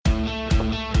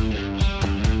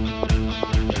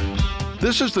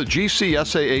This is the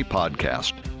GCSAA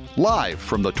podcast, live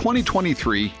from the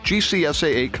 2023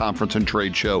 GCSAA Conference and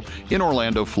Trade Show in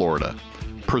Orlando, Florida,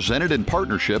 presented in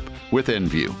partnership with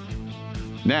Enview.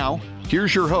 Now,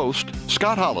 here's your host,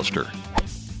 Scott Hollister.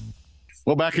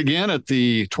 Well, back again at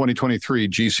the 2023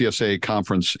 GCSAA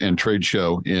Conference and Trade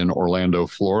Show in Orlando,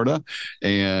 Florida,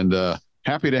 and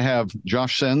happy to have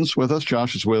Josh Sens with us.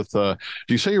 Josh is with, do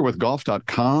you say you're with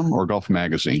golf.com or Golf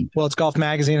Magazine? Well, it's Golf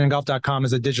Magazine, and golf.com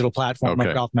is a digital platform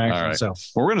of Golf Magazine. All right. So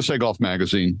well, we're going to say Golf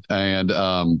Magazine.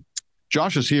 And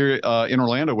Josh is here in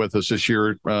Orlando with us this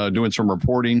year doing some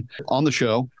reporting on the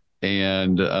show.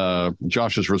 And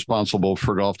Josh is responsible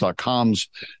for golf.com's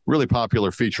really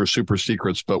popular feature, Super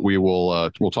Secrets, but we'll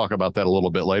talk about that a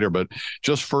little bit later. But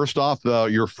just first off,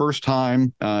 your first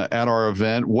time at our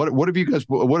event, what have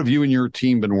you and your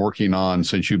team been working on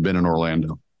since you've been in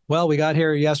Orlando? Well, we got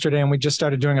here yesterday and we just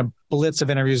started doing a blitz of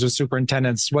interviews with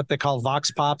superintendents, what they call Vox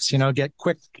Pops, get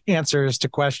quick answers to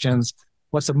questions.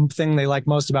 What's the thing they like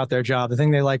most about their job, the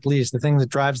thing they like least, the thing that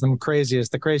drives them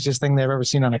craziest, the craziest thing they've ever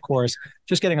seen on a course,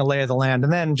 just getting a lay of the land,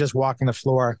 and then just walking the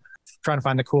floor, trying to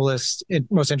find the coolest,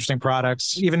 most interesting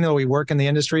products. Even though we work in the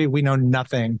industry, we know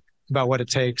nothing about what it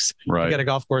takes to get a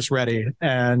golf course ready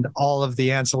and all of the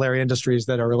ancillary industries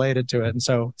that are related to it. And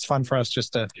so it's fun for us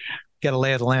just to get a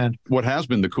lay of the land. What has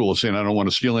been the coolest thing? I don't want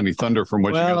to steal any thunder from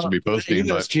what you guys will be posting.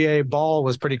 The USGA ball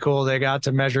was pretty cool. They got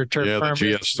to measure turf firmness.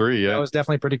 The GS3, That was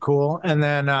definitely pretty cool. And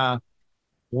then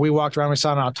we walked around, we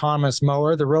saw an autonomous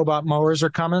mower. The robot mowers are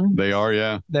coming. They are,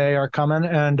 yeah. They are coming.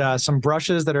 And some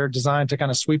brushes that are designed to kind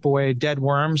of sweep away dead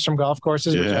worms from golf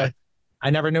courses, which I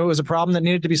never knew it was a problem that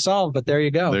needed to be solved, but there you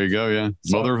go. There you go, yeah.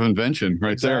 Mother of invention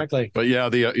right there. Exactly. But yeah,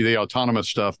 the autonomous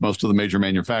stuff, most of the major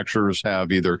manufacturers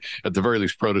have either, at the very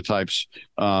least, prototypes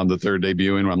that they're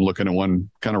debuting. I'm looking at one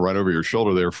kind of right over your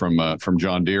shoulder there from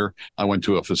John Deere. I went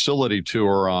to a facility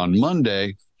tour on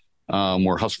Monday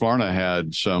where Husqvarna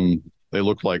had they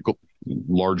looked like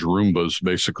large Roombas,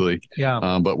 basically.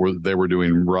 Yeah. But they were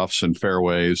doing roughs and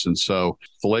fairways. And so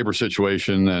the labor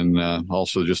situation and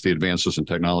also just the advances in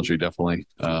technology definitely.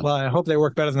 Well, I hope they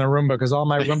work better than the Roomba, because all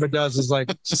my Roomba does is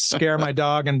like scare my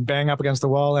dog and bang up against the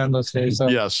wall endlessly. So.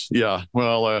 Yes. Yeah.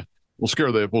 Well, we'll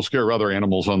scare other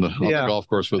animals on the golf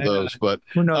course with those, but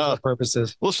who knows what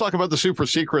purposes. Let's talk about the Super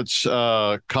Secrets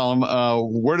column.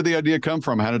 Where did the idea come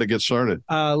from? How did it get started?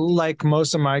 Like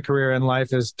most of my career in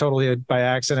life is totally by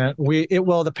accident.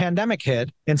 The pandemic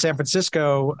hit in San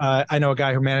Francisco. I know a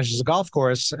guy who manages a golf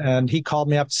course, and he called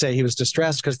me up to say he was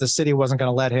distressed because the city wasn't going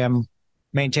to let him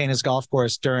maintain his golf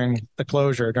course during the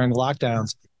closure, during the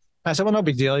lockdowns. I said, well, no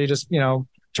big deal. You just,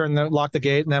 lock the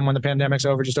gate, and then when the pandemic's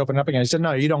over, just open it up again. He said,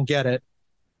 no, you don't get it.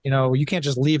 You can't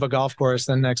just leave a golf course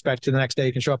and expect the next day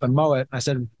you can show up and mow it. I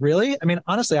said, really? I mean,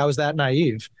 honestly, I was that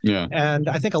naive. Yeah. And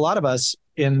I think a lot of us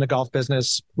in the golf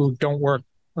business who don't work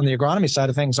on the agronomy side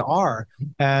of things are.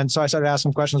 And so I started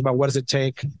asking questions about what does it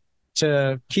take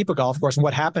to keep a golf course and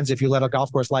what happens if you let a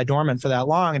golf course lie dormant for that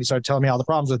long. And he started telling me all the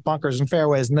problems with bunkers and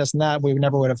fairways and this and that we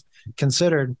never would have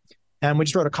considered. And we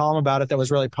just wrote a column about it that was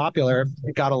really popular.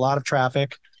 It got a lot of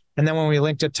traffic. And then when we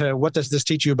linked it to what does this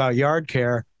teach you about yard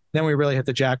care, then we really hit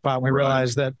the jackpot. And we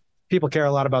realized that people care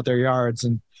a lot about their yards.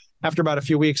 And after about a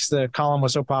few weeks, the column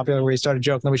was so popular, we started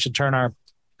joking that we should turn our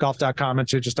golf.com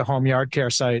into just a home yard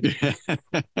care site.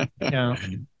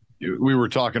 We were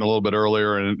talking a little bit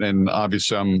earlier, and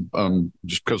obviously I'm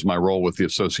just because of my role with the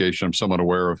association, I'm somewhat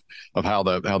aware of how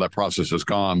that process has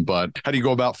gone. But how do you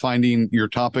go about finding your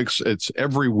topics? It's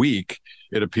every week,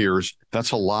 it appears. That's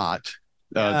a lot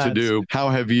to do. How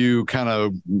have you kind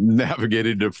of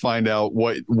navigated to find out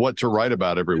what to write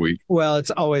about every week? Well,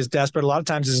 it's always desperate. A lot of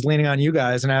times it's leaning on you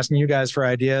guys and asking you guys for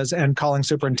ideas and calling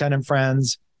superintendent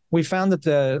friends. We found that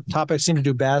the topics seem to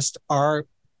do best are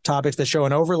topics that show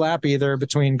an overlap either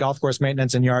between golf course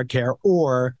maintenance and yard care,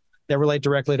 or that relate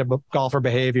directly to golfer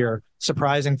behavior,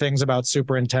 surprising things about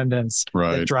superintendents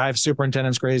that drive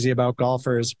superintendents crazy about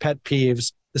golfers, pet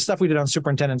peeves. The stuff we did on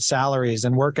superintendent salaries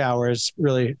and work hours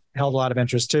really held a lot of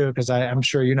interest too, because I'm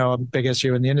sure a big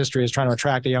issue in the industry is trying to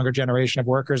attract a younger generation of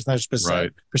workers. And there's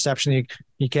perception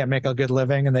you can't make a good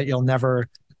living and that you'll never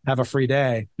have a free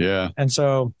day. Yeah. And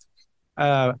so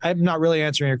I'm not really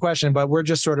answering your question, but we're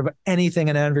just sort of anything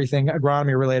and everything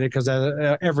agronomy related, because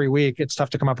every week it's tough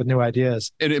to come up with new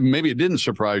ideas. And maybe it didn't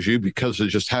surprise you because of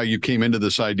just how you came into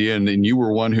this idea, and you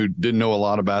were one who didn't know a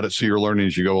lot about it, so you're learning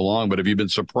as you go along. But have you been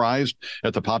surprised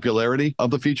at the popularity of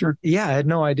the feature? Yeah, I had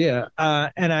no idea.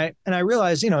 And I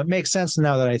realized, it makes sense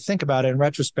now that I think about it in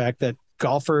retrospect that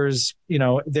golfers,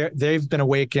 they've been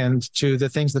awakened to the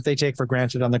things that they take for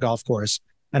granted on the golf course.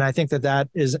 And I think that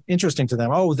is interesting to them.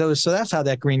 Oh, so that's how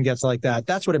that green gets like that.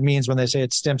 That's what it means when they say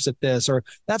it stimps at this, or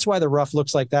that's why the rough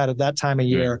looks like that at that time of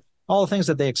year. All the things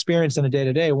that they experience in a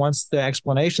day-to-day, once the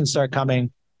explanations start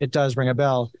coming, it does ring a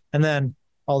bell. And then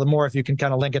all the more if you can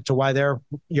kind of link it to why their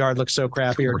yard looks so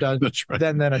crappy or does,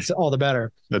 then it's all the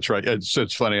better. That's right.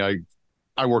 It's funny.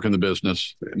 I work in the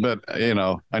business, but I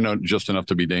know just enough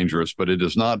to be dangerous, but it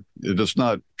does not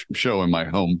show in my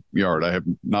home yard. I have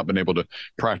not been able to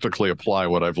practically apply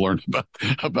what I've learned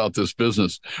about this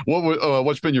business.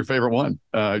 What's been your favorite one?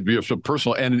 You have some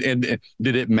personal, and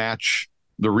did it match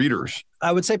the readers?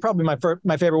 I would say probably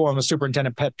my favorite one was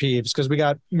Superintendent Pet Peeves, because we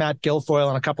got Matt Guilfoyle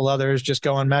and a couple others just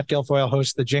going. Matt Guilfoyle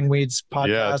hosts the Jingweeds podcast.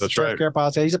 Yeah, that's right. Care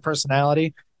podcast. He's a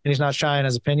personality and he's not shy in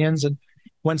his opinions. And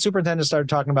when superintendents started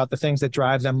talking about the things that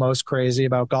drive them most crazy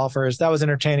about golfers, that was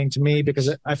entertaining to me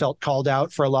because I felt called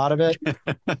out for a lot of it.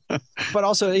 But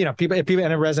also, people, and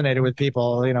it resonated with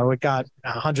people. It got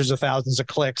hundreds of thousands of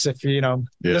clicks. If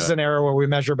this is an era where we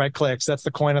measure by clicks, that's the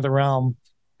coin of the realm.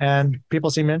 And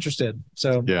people seem interested.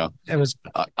 So yeah, it was.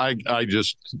 I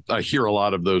hear a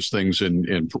lot of those things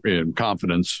in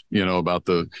confidence, about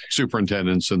the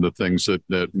superintendents and the things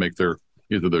that make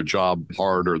either their job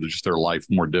hard or just their life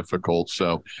more difficult.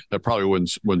 So that probably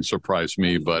wouldn't surprise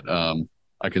me, but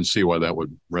I can see why that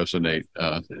would resonate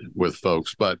with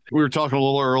folks. But we were talking a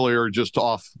little earlier, just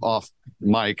off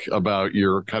mic, about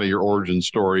your origin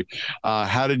story.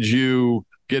 How did you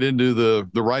get into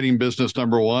the writing business,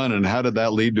 number one, and how did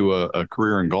that lead to a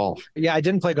career in golf? Yeah, I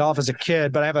didn't play golf as a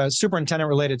kid, but I have a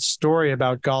superintendent-related story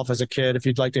about golf as a kid. If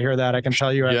you'd like to hear that, I can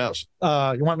tell you. Yes.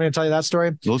 You want me to tell you that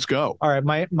story? Let's go. All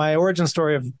right. My origin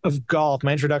story of golf,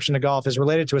 my introduction to golf, is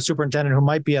related to a superintendent who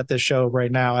might be at this show right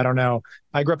now. I don't know.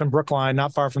 I grew up in Brookline,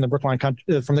 not far from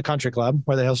the from the Country Club,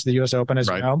 where they host the U.S. Open, as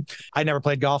you know. I never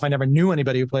played golf. I never knew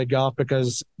anybody who played golf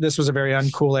because this was a very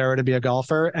uncool era to be a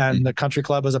golfer, and the Country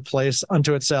Club was a place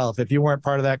unto itself. If you weren't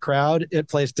part of that crowd,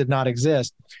 place did not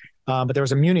exist. But there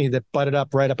was a muni that butted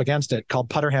up right up against it called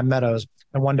Putterham Meadows.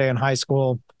 And one day in high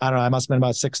school, I don't know, I must have been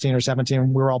about 16 or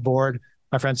 17. We were all bored.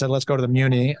 My friend said, let's go to the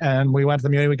muni. And we went to the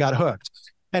muni. We got hooked.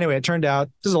 Anyway, it turned out,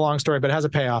 this is a long story, but it has a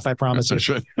payoff, I promise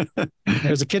you. There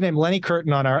was a kid named Lenny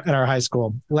Curtin in our high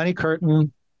school. Lenny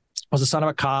Curtin was the son of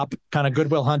a cop, kind of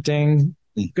Goodwill Hunting,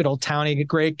 good old townie,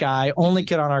 great guy, only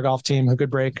kid on our golf team who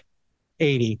could break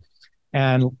 80.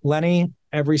 And Lenny,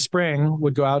 every spring,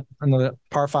 would go out on the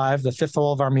par 5, the 5th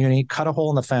hole of our muni, cut a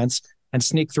hole in the fence and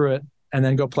sneak through it, and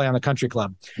then go play on the Country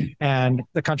Club. And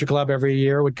the Country Club every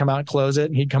year would come out and close it,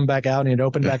 and he'd come back out and he'd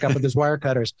open back up with his wire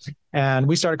cutters. And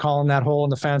we started calling that hole in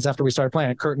the fence after we started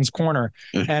playing at Curtin's Corner.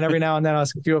 And every now and then a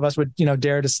few of us would,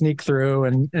 dare to sneak through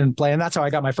and play. And that's how I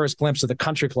got my first glimpse of the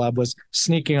Country Club, was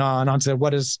sneaking onto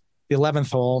what is the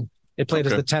 11th hole. It played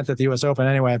as the 10th at the U.S. Open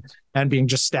anyway, and being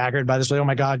just staggered by this. Like, oh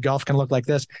my God, golf can look like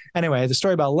this. Anyway, the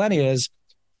story about Lenny is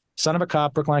son of a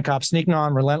cop, Brookline cop, sneaking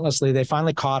on relentlessly. They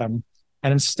finally caught him.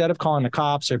 And instead of calling the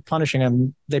cops or punishing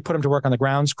him, they put him to work on the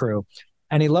grounds crew.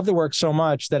 And he loved the work so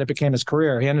much that it became his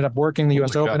career. He ended up working the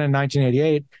U.S. Open in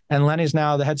 1988. And Lenny's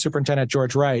now the head superintendent at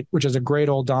George Wright, which is a great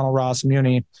old Donald Ross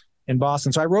muni in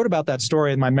Boston. So I wrote about that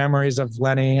story in my memories of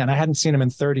Lenny, and I hadn't seen him in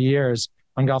 30 years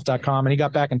on golf.com. And he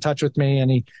got back in touch with me,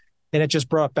 and it just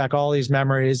brought back all these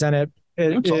memories. And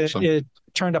it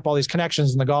turned up all these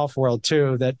connections in the golf world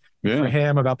too, that for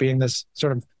him, about being this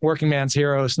sort of working man's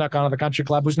hero, snuck onto the Country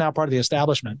Club, who's now part of the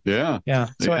establishment. Yeah.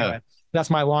 So anyway, that's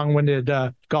my long-winded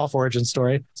golf origin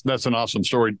story. That's an awesome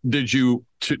story. Did you,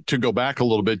 to go back a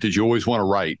little bit, did you always want to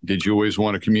write? Did you always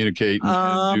want to communicate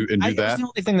and do that? That's the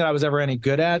only thing that I was ever any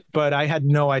good at, but I had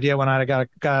no idea when I got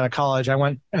out of college. I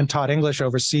went and taught English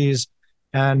overseas,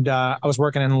 and I was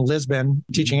working in Lisbon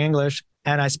teaching English.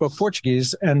 And I spoke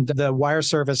Portuguese, and the wire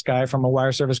service guy from a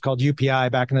wire service called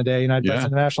UPI back in the day, United Press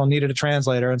International, needed a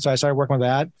translator. And so I started working with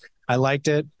that. I liked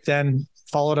it. Then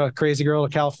followed a crazy girl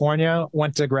to California,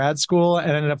 went to grad school, and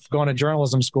ended up going to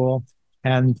journalism school.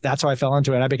 And that's how I fell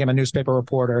into it. I became a newspaper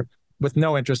reporter with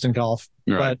no interest in golf.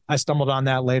 Right. But I stumbled on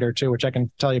that later too, which I can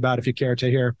tell you about if you care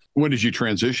to hear. When did you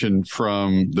transition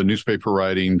from the newspaper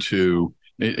writing to,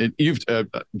 you've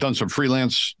done some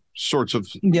freelance sorts of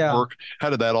work. How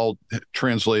did that all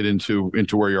translate into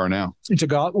where you are now? Into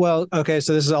golf? Well, okay.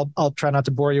 So this is, I'll try not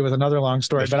to bore you with another long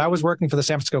story, but I was working for the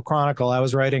San Francisco Chronicle. I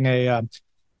was writing a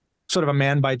sort of a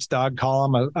man bites dog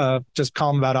column, just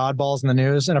column about oddballs in the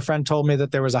news. And a friend told me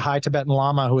that there was a high Tibetan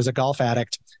Lama who was a golf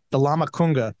addict, the Lama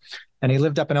Kunga, and he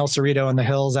lived up in El Cerrito in the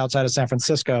hills outside of San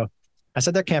Francisco. I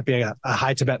said, there can't be a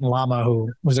high Tibetan Lama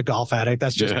who was a golf addict.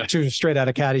 That's just too straight out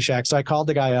of Caddyshack. So I called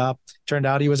the guy up. Turned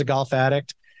out he was a golf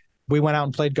addict. We went out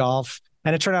and played golf.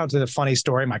 And it turned out to be a funny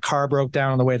story. My car broke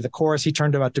down on the way to the course. He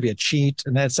turned out to be a cheat,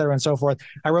 and et cetera and so forth.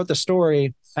 I wrote the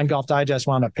story, and Golf Digest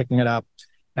wound up picking it up.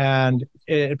 And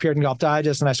it appeared in Golf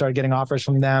Digest, and I started getting offers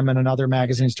from them and in other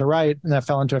magazines to write. And that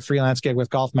fell into a freelance gig with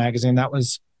Golf Magazine. That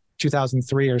was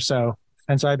 2003 or so.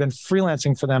 And so I've been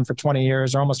freelancing for them for 20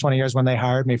 years, or almost 20 years, when they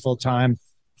hired me full time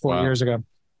 4 years ago.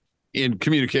 In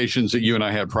communications that you and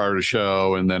I had prior to the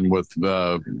show, and then with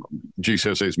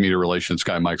GCSA's media relations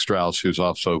guy, Mike Strauss, who's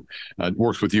also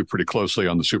works with you pretty closely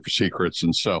on the Super Secrets.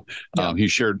 And so he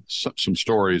shared some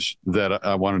stories that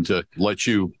I wanted to let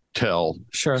you tell.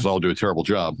 Sure. Because I'll do a terrible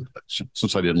job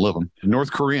since I didn't live them.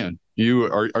 North Korean,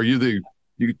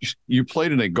 you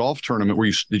played in a golf tournament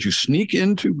where did you sneak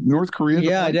into North Korea?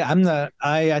 Yeah, I did.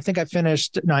 I think I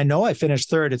finished. I know I finished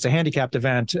third. It's a handicapped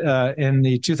event in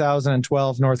the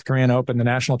 2012 North Korean Open, the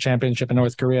national championship in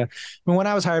North Korea. When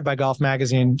I was hired by Golf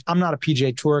Magazine, I'm not a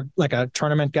PGA Tour, like a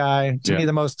tournament guy. To me,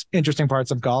 the most interesting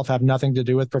parts of golf have nothing to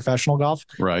do with professional golf.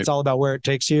 Right. It's all about where it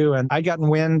takes you. And I got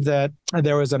wind that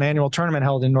there was an annual tournament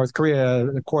held in North Korea,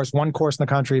 one course in the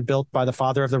country built by the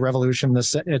father of the revolution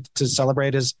to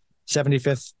celebrate his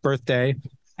 75th birthday,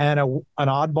 and an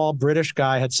oddball British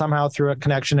guy had somehow, through a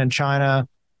connection in China,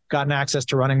 gotten access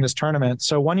to running this tournament.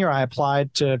 So one year I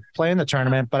applied to play in the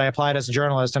tournament, but I applied as a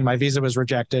journalist and my visa was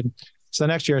rejected. So the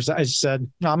next year I said,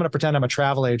 no, I'm going to pretend I'm a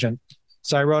travel agent.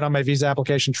 So I wrote on my visa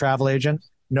application, travel agent.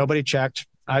 Nobody checked.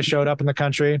 I showed up in the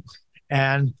country,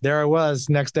 and there I was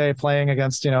next day playing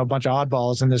against, a bunch of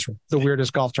oddballs in the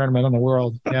weirdest golf tournament in the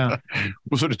world. Yeah.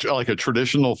 Was it like a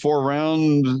traditional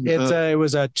 4-round? It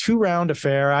was a 2-round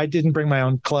affair. I didn't bring my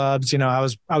own clubs. I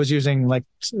was using like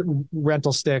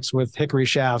rental sticks with hickory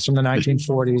shafts from the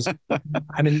 1940s.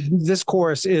 I mean, this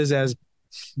course is as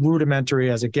rudimentary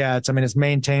as it gets. I mean, it's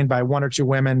maintained by 1 or 2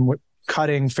 women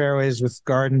cutting fairways with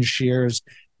garden shears.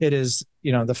 It is,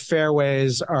 the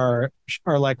fairways are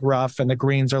like rough and the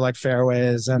greens are like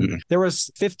fairways. And there was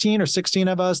 15 or 16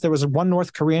 of us. There was one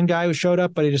North Korean guy who showed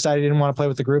up, but he decided he didn't want to play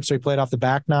with the group. So he played off the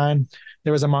back 9.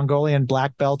 There was a Mongolian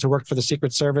black belt who worked for the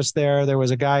Secret Service there. There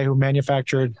was a guy who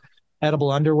manufactured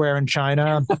edible underwear in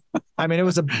China. I mean, it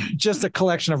was just a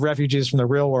collection of refugees from the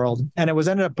real world. And it was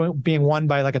ended up being won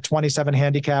by like a 27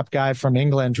 handicap guy from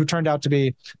England who turned out to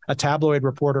be a tabloid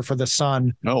reporter for The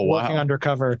Sun. Oh, wow. Working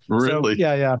undercover. Really?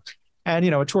 So, yeah. And,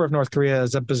 a tour of North Korea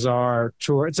is a bizarre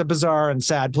tour. It's a bizarre and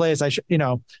sad place. I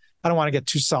don't want to get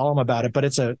too solemn about it, but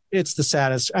it's the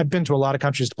saddest. I've been to a lot of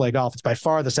countries to play golf. It's by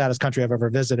far the saddest country I've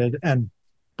ever visited, and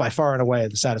by far and away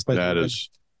the saddest place.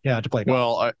 To play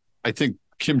golf. Well, I think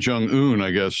Kim Jong-un, I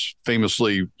guess,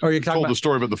 famously told the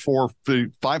story about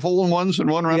the 5 hole-in-ones in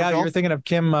one round. Yeah, you're thinking of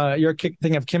Kim. You're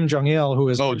thinking of Kim Jong-il, who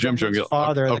is Jim Jong-il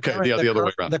father. Okay, the other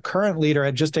way around. The current leader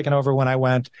had just taken over when I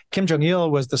went. Kim Jong-il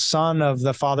was the son of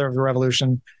the father of the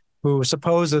revolution, who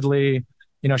supposedly,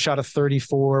 shot a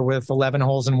 34 with 11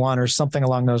 holes in one or something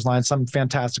along those lines. Some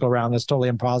fantastical round that's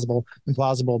totally implausible.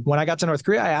 When I got to North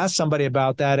Korea, I asked somebody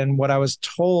about that, and what I was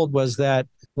told was that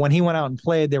when he went out and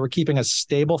played, they were keeping a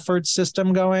Stableford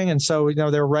system going. And so, they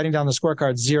were writing down the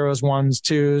scorecard, 0s, 1s,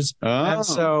 2s. Oh. And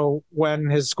so when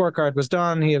his scorecard was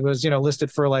done, he was, listed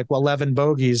for like 11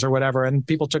 bogeys or whatever. And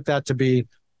people took that to be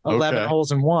 11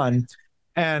 holes in one.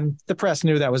 And the press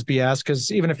knew that was BS,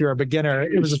 because even if you're a beginner,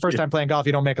 it was his first time playing golf.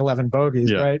 You don't make 11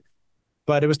 bogeys, right?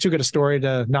 But it was too good a story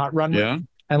to not run with.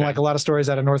 And like a lot of stories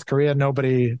out of North Korea,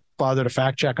 nobody bothered to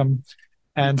fact check them.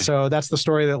 And so that's the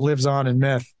story that lives on in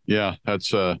myth. Yeah,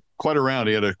 that's quite a round.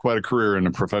 He had quite a career in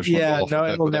the professional golf. Yeah, no,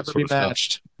 it will never be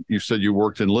matched. You said you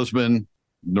worked in Lisbon,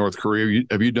 North Korea.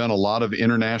 Have you done a lot of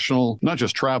international, not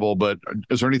just travel, but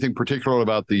is there anything particular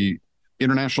about the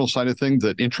international side of things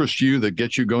that interests you, that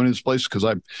gets you going in this place? Because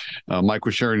Mike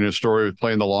was sharing his story of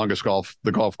playing the longest golf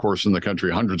course in the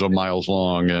country, hundreds of miles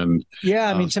long. And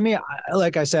I mean, to me,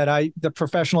 like I said, the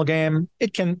professional game,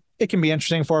 it can be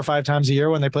interesting 4 or 5 times a year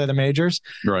when they play the majors.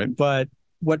 Right. But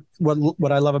what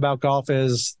I love about golf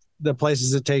is the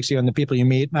places it takes you and the people you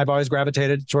meet. I've always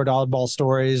gravitated toward oddball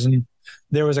stories. And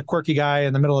there was a quirky guy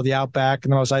in the middle of the outback, in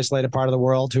the most isolated part of the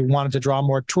world, who wanted to draw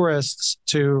more tourists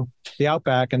to the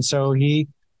outback. And so he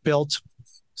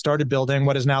started building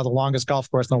what is now the longest golf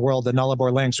course in the world, the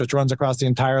Nullarbor Links, which runs across the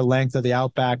entire length of the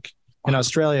outback in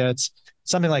Australia. It's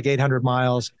something like 800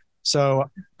 miles. So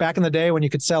back in the day when you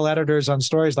could sell editors on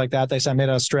stories like that, they sent me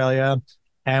to Australia,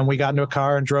 and we got into a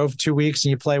car and drove 2 weeks, and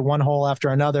you play one hole after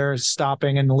another,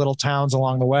 stopping in little towns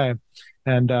along the way.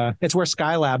 And it's where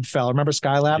Skylab fell. Remember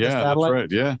Skylab? Yeah, that's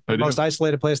right. Yeah, the most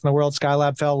isolated place in the world.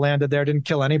 Skylab fell, landed there, didn't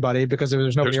kill anybody because there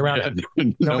was nobody around.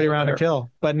 Nobody around to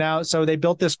kill. But now, so they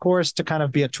built this course to kind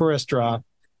of be a tourist draw,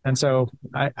 and so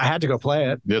I had to go play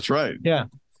it. That's right. Yeah.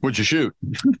 What'd you shoot?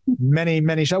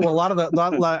 Many shots. Well,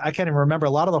 I can't even remember.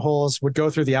 A lot of the holes would go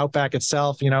through the outback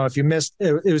itself. If you missed,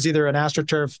 it was either an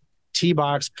AstroTurf tee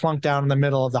box plunked down in the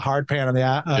middle of the hard pan of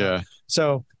the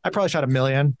So I probably shot 1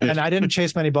 million, and I didn't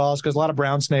chase many balls because a lot of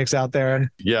brown snakes out there. And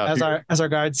as our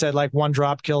guide said, like one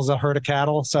drop kills a herd of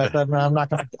cattle. So I thought, I'm not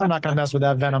gonna mess with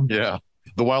that venom. Yeah.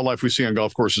 The wildlife we see on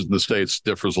golf courses in the States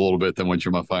differs a little bit than what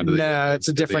you might find. No, it's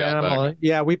a different animal.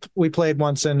 Yeah, we played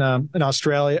once in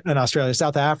Australia,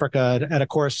 South Africa, at a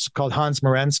course called Hans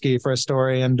Morensky for a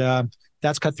story, and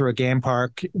that's cut through a game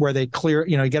park where they clear.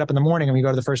 You get up in the morning and you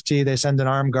go to the first tee. They send an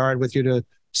armed guard with you to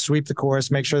sweep the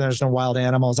course, make sure there's no wild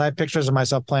animals. I have pictures of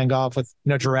myself playing golf with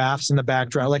giraffes in the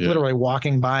backdrop, literally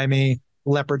walking by me.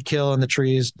 Leopard kill in the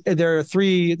trees.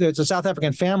 There's a South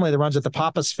African family that runs it, the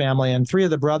Pappas family, and 3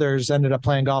 of the brothers ended up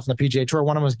playing golf in the PGA Tour.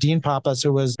 One of them was Dean Pappas,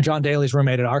 who was John Daly's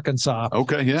roommate at Arkansas.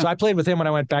 Okay, yeah. So I played with him when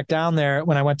I went back down there,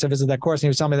 when I went to visit that course, and he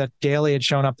was telling me that Daly had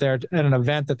shown up there at an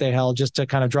event that they held just to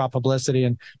kind of draw publicity,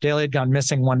 and Daly had gone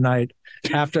missing one night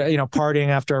after, partying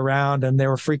after a round, and they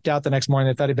were freaked out the next morning.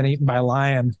 They thought he'd been eaten by a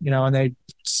lion, and they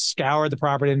scoured the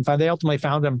property and they ultimately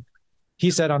found him. He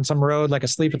said on some road, like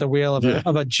asleep at the wheel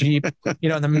of a Jeep,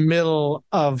 in the middle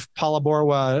of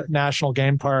Palaborwa National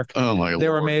Game Park. Oh, my Lord. They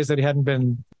were amazed that he hadn't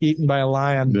been eaten by a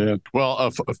lion. Yeah.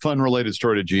 Well, a fun related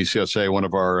story to GCSA. One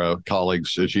of our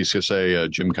colleagues at GCSA,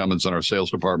 Jim Cummins in our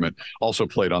sales department, also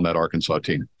played on that Arkansas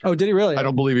team. Oh, did he really? I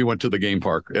don't believe he went to the game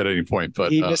park at any point,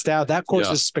 but he missed out. That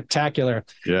course is spectacular.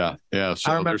 Yeah. Yeah.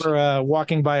 So I remember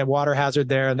walking by a water hazard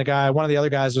there, and one of the other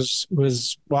guys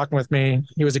was walking with me.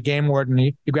 He was a game warden.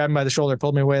 He grabbed me by the shoulder,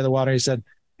 pulled me away in the water. He said,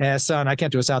 "Hey, son, I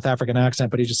can't do a South African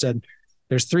accent," but he just said,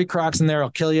 "There's 3 crocs in there. I'll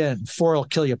kill you, and 4 will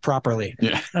kill you properly."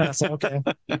 Yeah. And I said, "Okay,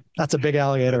 that's a big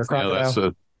alligator,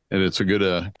 crocodile." And it's a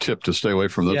good tip to stay away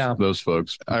from those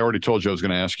folks. I already told you I was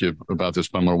going to ask you about this,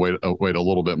 but I'm going to wait a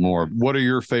little bit more. What are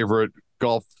your favorite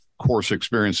golf course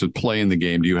experiences playing the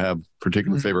game? Do you have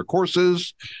particular favorite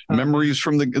courses, memories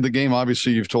from the game?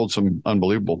 Obviously, you've told some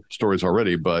unbelievable stories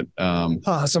already, but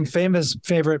some famous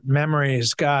favorite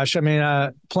memories. Gosh, I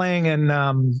mean, playing in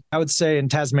I would say in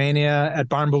Tasmania at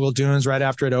Barnbougle Dunes right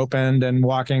after it opened, and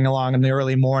walking along in the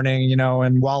early morning,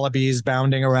 and wallabies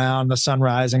bounding around, the sun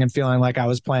rising, and feeling like I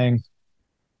was playing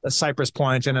a Cypress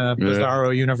Point in a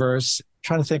bizarro universe.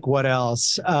 Trying to think what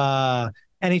else.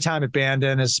 Anytime at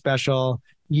Bandon is special.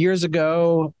 Years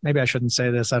ago, maybe I shouldn't say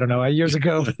this, I don't know. Years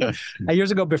ago,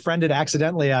 befriended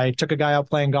accidentally. I took a guy out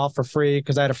playing golf for free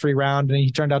because I had a free round, and he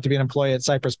turned out to be an employee at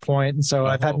Cypress Point. And so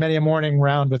I've had many a morning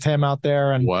round with him out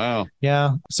there. And wow.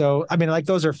 Yeah. So, I mean,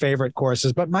 those are favorite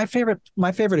courses, but my favorite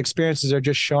experiences are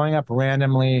just showing up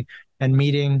randomly and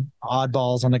meeting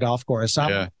oddballs on the golf course.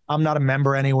 I'm not a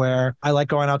member anywhere. I like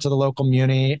going out to the local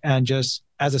muni and just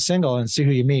as a single and see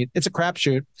who you meet. It's a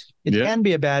crapshoot. It can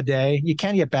be a bad day. You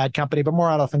can get bad company, but more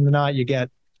often than not, you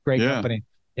get great company.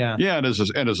 Yeah. Yeah. And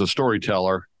as a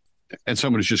storyteller and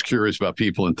someone who's just curious about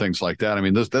people and things like that, I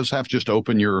mean, this have to just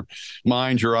open your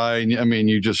mind, your eye. I mean,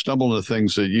 you just stumble into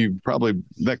things that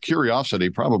that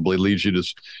curiosity probably leads you to,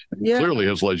 clearly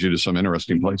has led you to some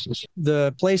interesting places.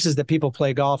 The places that people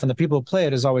play golf and the people who play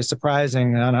it is always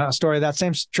surprising. On a story, that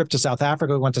same trip to South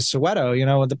Africa, we went to Soweto,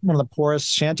 one of the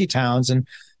poorest shanty towns and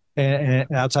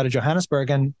outside of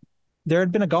Johannesburg. And there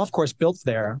had been a golf course built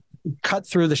there, cut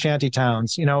through the shanty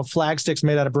towns, flag sticks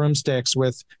made out of broomsticks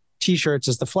with T-shirts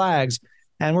as the flags.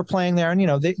 And we're playing there. And,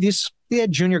 they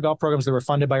had junior golf programs that were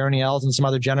funded by Ernie Els and some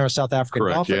other generous South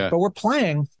African golfers. Yeah. But we're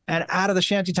playing, and out of the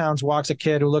shanty towns walks a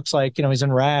kid who looks like, he's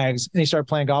in rags, and he started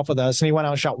playing golf with us, and he went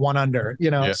out and shot 1 under,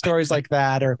 stories like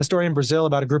that. Or a story in Brazil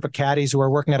about a group of caddies who were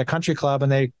working at a country club, and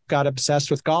they got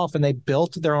obsessed with golf, and they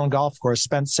built their own golf course,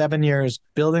 spent 7 years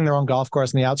building their own golf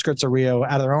course in the outskirts of Rio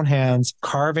out of their own hands,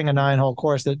 carving a 9-hole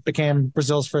course that became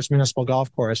Brazil's first municipal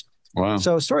golf course. Wow.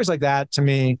 So stories like that, to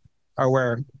me, are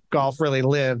where golf really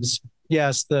lives.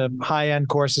 Yes, the high-end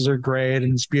courses are great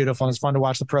and it's beautiful and it's fun to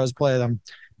watch the pros play them.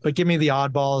 But give me the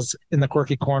oddballs in the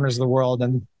quirky corners of the world,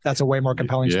 and that's a way more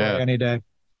compelling story any day.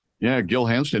 Yeah, Gil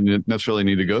Hanse didn't necessarily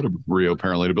need to go to Rio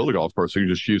apparently to build a golf course, so you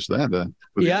just use that.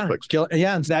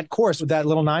 And that course, with that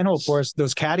little 9-hole course,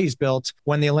 those caddies built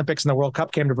when the Olympics and the World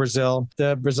Cup came to Brazil.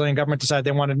 The Brazilian government decided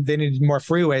they needed more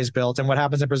freeways built. And what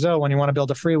happens in Brazil when you want to build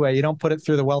a freeway, you don't put it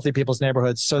through the wealthy people's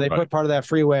neighborhoods. So they put part of that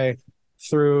freeway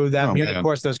through that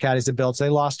course those caddies had built. So they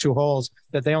lost 2 holes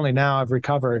that they only now have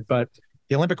recovered. But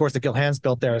the Olympic course that Gil Hanse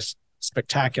built there is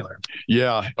spectacular.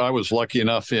 Yeah, I was lucky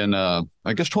enough in,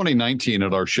 I guess, 2019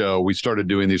 at our show. We started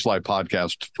doing these live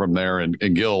podcasts from there, and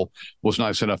Gil was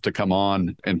nice enough to come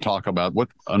on and talk about what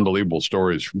unbelievable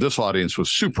stories. This audience was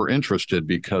super interested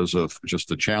because of just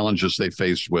the challenges they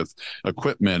faced with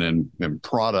equipment and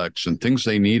products and things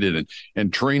they needed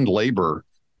and trained labor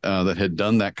that had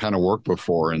done that kind of work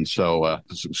before. And so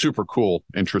super cool,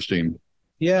 interesting.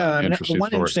 Yeah.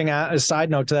 Interesting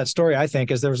side note to that story, I think,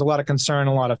 is there was a lot of concern,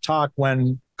 a lot of talk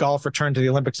when golf returned to the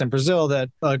Olympics in Brazil that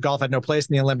golf had no place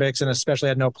in the Olympics, and especially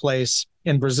had no place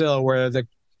in Brazil, where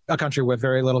a country with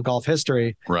very little golf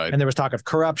history. Right. And there was talk of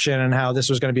corruption and how this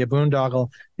was going to be a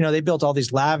boondoggle. You know, they built all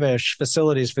these lavish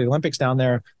facilities for the Olympics down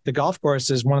there. The golf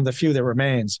course is one of the few that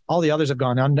remains. All the others have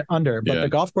gone under, but the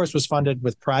golf course was funded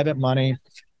with private money,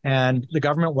 and the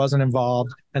government wasn't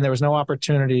involved, and there was no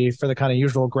opportunity for the kind of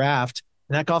usual graft.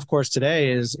 And that golf course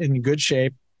today is in good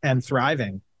shape and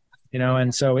thriving, you know,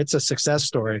 and so it's a success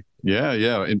story. Yeah.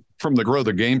 And from the grow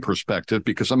the game perspective,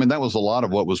 because I mean, that was a lot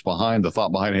of what was behind the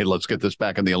thought behind, hey, let's get this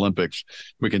back in the Olympics.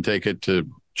 We can take it to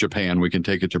Japan. We can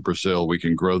take it to Brazil. We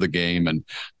can grow the game. And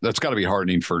that's got to be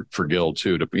heartening for Gil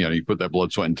too, to, you know, you put that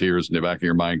blood, sweat, and tears in the back of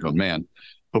your mind going, man,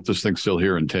 hope this thing's still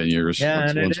here in 10 years.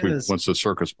 Yeah, once the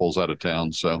circus pulls out of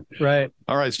town. So, right.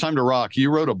 All right. It's time to rock.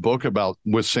 You wrote a book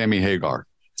with Sammy Hagar.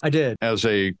 I did. As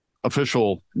a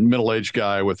official middle-aged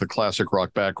guy with a classic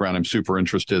rock background, I'm super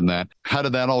interested in that. How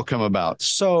did that all come about?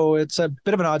 So it's a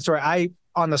bit of an odd story. I,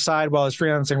 on the side, while I was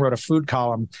freelancing, wrote a food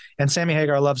column, and Sammy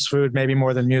Hagar loves food maybe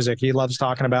more than music. He loves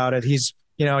talking about it. He's,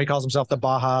 you know, he calls himself the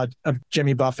Baja of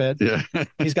Jimmy Buffett. Yeah.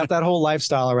 He's got that whole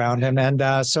lifestyle around him.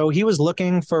 And so he was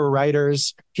looking for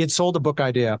writers. He had sold a book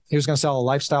idea. He was going to sell a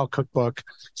lifestyle cookbook,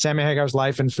 Sammy Hagar's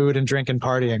Life and Food and Drink and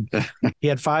Partying. He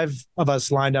had 5 of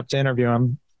us lined up to interview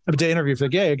for the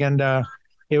gig. And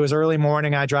it was early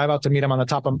morning. I drive out to meet him on the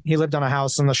top of, he lived on a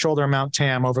house on the shoulder of Mount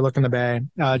Tam overlooking the bay,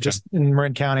 just in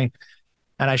Marin County.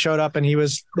 And I showed up, and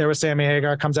there was Sammy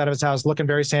Hagar, comes out of his house looking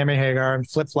very Sammy Hagar in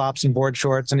flip-flops and board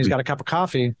shorts, and he's got a cup of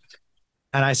coffee.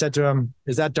 And I said to him,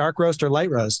 "Is that dark roast or light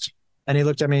roast?" And he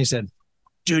looked at me and he said,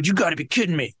 "Dude, you got to be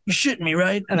kidding me. You're shitting me,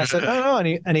 right?" And I said, "Oh,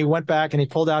 no." And he went back and he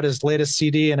pulled out his latest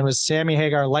CD, and it was Sammy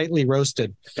Hagar Lightly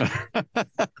Roasted.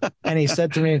 And he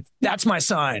said to me, "That's my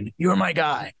sign. You're my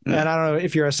guy." And I don't know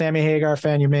if you're a Sammy Hagar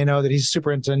fan, you may know that he's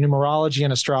super into numerology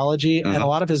and astrology. And a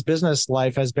lot of his business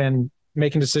life has been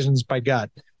making decisions by gut,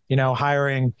 you know,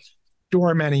 hiring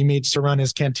doormen he meets to run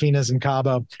his cantinas in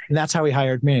Cabo. And that's how he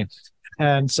hired me.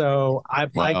 And so I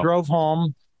drove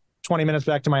home 20 minutes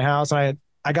back to my house, and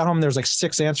I got home, there was like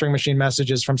 6 answering machine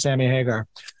messages from Sammy Hagar.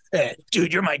 "Hey,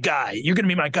 dude, you're my guy. You're going to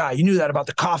be my guy. You knew that about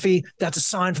the coffee. That's a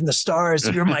sign from the stars.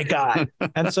 You're my guy."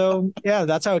 And so, yeah,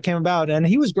 that's how it came about. And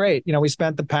he was great. You know, we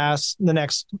spent the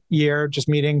next year just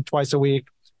meeting twice a week,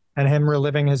 and him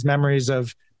reliving his memories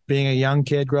of being a young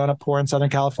kid growing up poor in Southern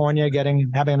California,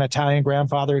 having an Italian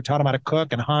grandfather who taught him how to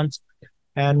cook and hunt,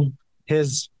 and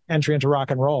his entry into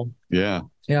rock and roll. Yeah.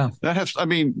 Yeah.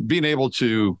 Being able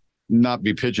to not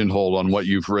be pigeonholed on what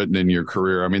you've written in your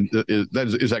career. I mean,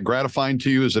 is that gratifying to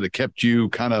you? Is it kept you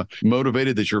kind of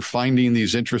motivated that you're finding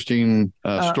these interesting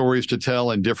stories to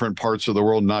tell in different parts of the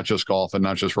world, not just golf and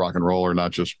not just rock and roll, or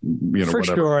not just, you know, for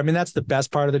whatever? Sure. I mean, that's the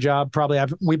best part of the job. Probably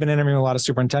we've been interviewing a lot of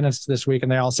superintendents this week, and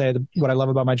they all say what I love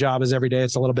about my job is every day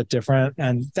it's a little bit different.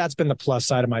 And that's been the plus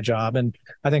side of my job. And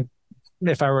I think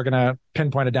if I were going to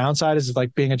pinpoint a downside, is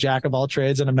like being a jack of all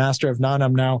trades and a master of none.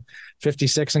 I'm now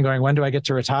 56 and going, when do I get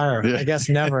to retire? I guess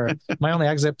never. My only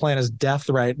exit plan is death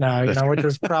right now, you know, which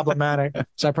is problematic.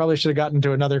 So I probably should have gotten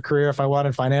into another career if I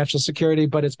wanted financial security,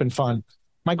 but it's been fun.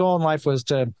 My goal in life was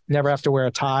to never have to wear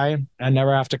a tie and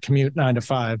never have to commute 9 to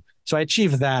 5. So I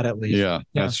achieved that at least. Yeah.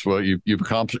 That's what you've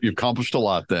accomplished a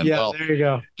lot then. Yeah, well, there you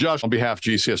go. Josh, on behalf of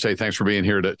GCSA, thanks for being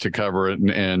here to cover it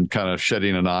and kind of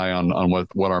shedding an eye on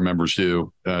what our members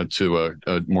do to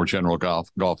a more general golf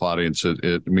audience.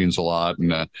 It means a lot,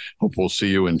 and hope we'll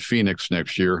see you in Phoenix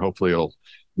next year. Hopefully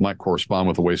might correspond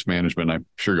with the Waste Management. I'm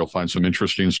sure you'll find some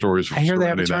interesting stories. I hear they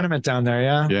have a tournament down there.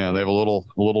 Yeah. Yeah. They have a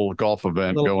little golf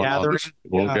event going on.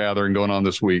 Gathering going on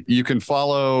this week. You can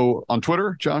follow on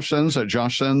Twitter, Josh Sens at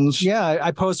Josh Sens. Yeah.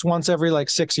 I post once every like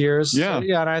 6 years. Yeah. So,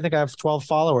 and I think I have 12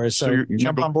 followers. So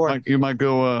jump on board. You might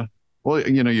go, well,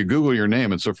 you know, you Google your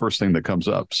name. It's the first thing that comes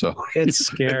up. So it's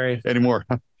scary anymore.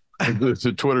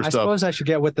 The Twitter stuff. I suppose I should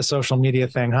get with the social media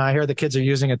thing. Huh? I hear the kids are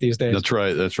using it these days. That's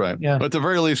right. Yeah. But at the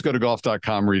very least, go to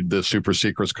golf.com, read the Super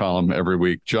Secrets column every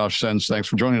week. Josh Sens, thanks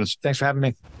for joining us. Thanks for having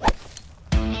me.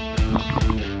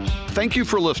 Thank you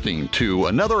for listening to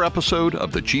another episode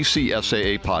of the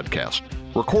GCSAA podcast,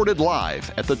 recorded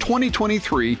live at the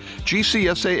 2023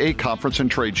 GCSAA Conference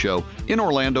and Trade Show in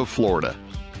Orlando, Florida.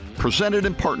 presented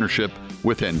in partnership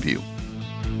with Enview.